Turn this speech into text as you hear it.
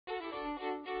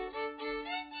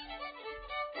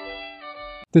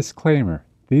Disclaimer: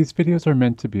 these videos are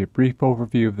meant to be a brief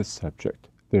overview of the subject.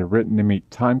 They are written to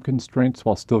meet time constraints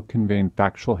while still conveying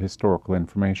factual historical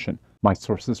information. My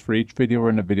sources for each video are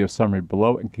in the video summary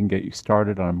below and can get you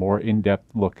started on a more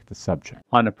in-depth look at the subject.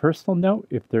 On a personal note,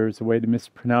 if there is a way to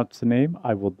mispronounce the name,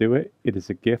 I will do it. It is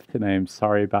a gift and I am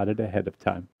sorry about it ahead of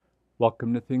time.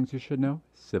 Welcome to Things You Should Know,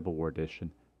 Civil War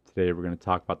Edition. Today we're going to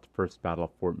talk about the First Battle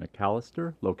of Fort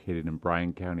McAllister, located in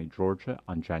Bryan County, Georgia,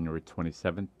 on January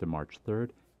 27th to March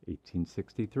 3rd,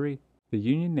 1863. The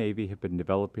Union Navy had been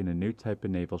developing a new type of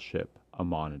naval ship, a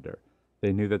monitor.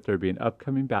 They knew that there would be an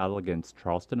upcoming battle against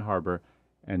Charleston Harbor,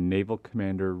 and Naval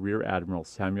Commander Rear Admiral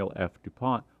Samuel F.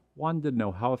 DuPont wanted to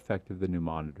know how effective the new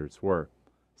monitors were.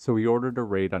 So he ordered a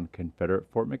raid on Confederate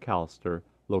Fort McAllister,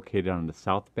 located on the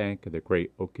south bank of the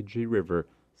Great Okeechee River,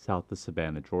 south of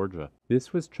Savannah, Georgia.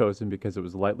 This was chosen because it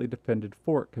was a lightly defended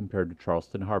fort compared to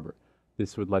Charleston Harbor.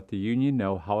 This would let the Union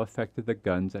know how effective the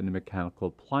guns and the mechanical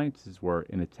appliances were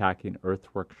in attacking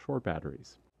earthwork shore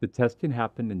batteries. The testing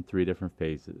happened in 3 different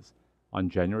phases. On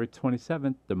January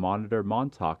 27th, the Monitor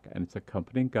Montauk and its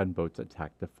accompanying gunboats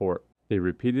attacked the fort. They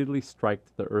repeatedly struck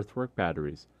the earthwork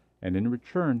batteries, and in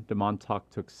return, the Montauk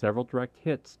took several direct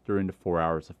hits during the 4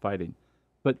 hours of fighting,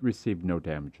 but received no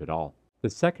damage at all. The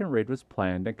second raid was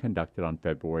planned and conducted on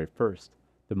February 1st.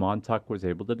 The Montauk was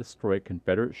able to destroy a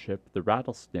Confederate ship, the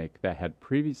Rattlesnake, that had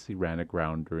previously ran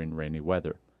aground during rainy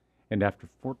weather, and after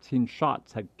 14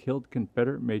 shots had killed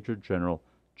Confederate Major General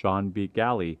John B.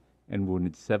 Galley and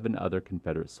wounded 7 other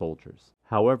Confederate soldiers.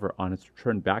 However, on its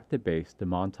return back to base, the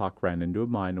Montauk ran into a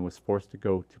mine and was forced to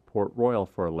go to Port Royal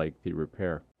for a lengthy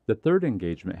repair. The third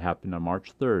engagement happened on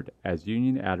March 3rd, as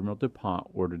Union Admiral DuPont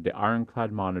ordered the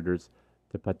ironclad monitors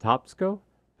to Patapsco,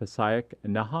 Passaic,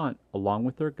 and Nahant, along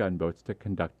with their gunboats, to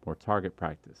conduct more target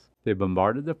practice. They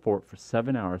bombarded the fort for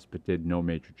 7 hours but did no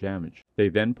major damage. They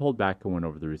then pulled back and went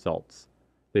over the results.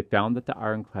 They found that the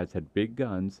ironclads had big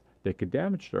guns, they could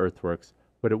damage the earthworks,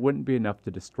 but it wouldn't be enough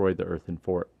to destroy the earthen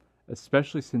fort,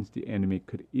 especially since the enemy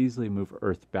could easily move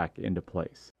earth back into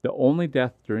place. The only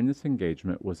death during this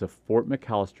engagement was of Fort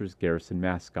McAllister's garrison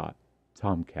mascot,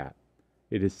 Tomcat.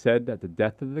 It is said that the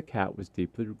death of the cat was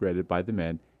deeply regretted by the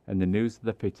men, and the news of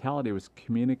the fatality was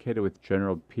communicated with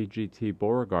General P.G.T.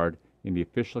 Beauregard in the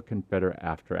official Confederate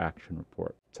after-action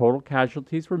report. Total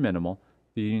casualties were minimal.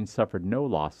 The Union suffered no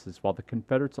losses, while the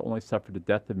Confederates only suffered the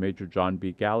death of Major John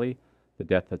B. Galley, the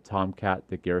death of Tomcat,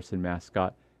 the garrison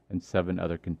mascot, and 7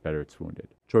 other Confederates wounded.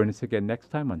 Join us again next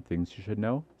time on Things You Should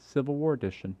Know, Civil War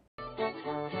Edition.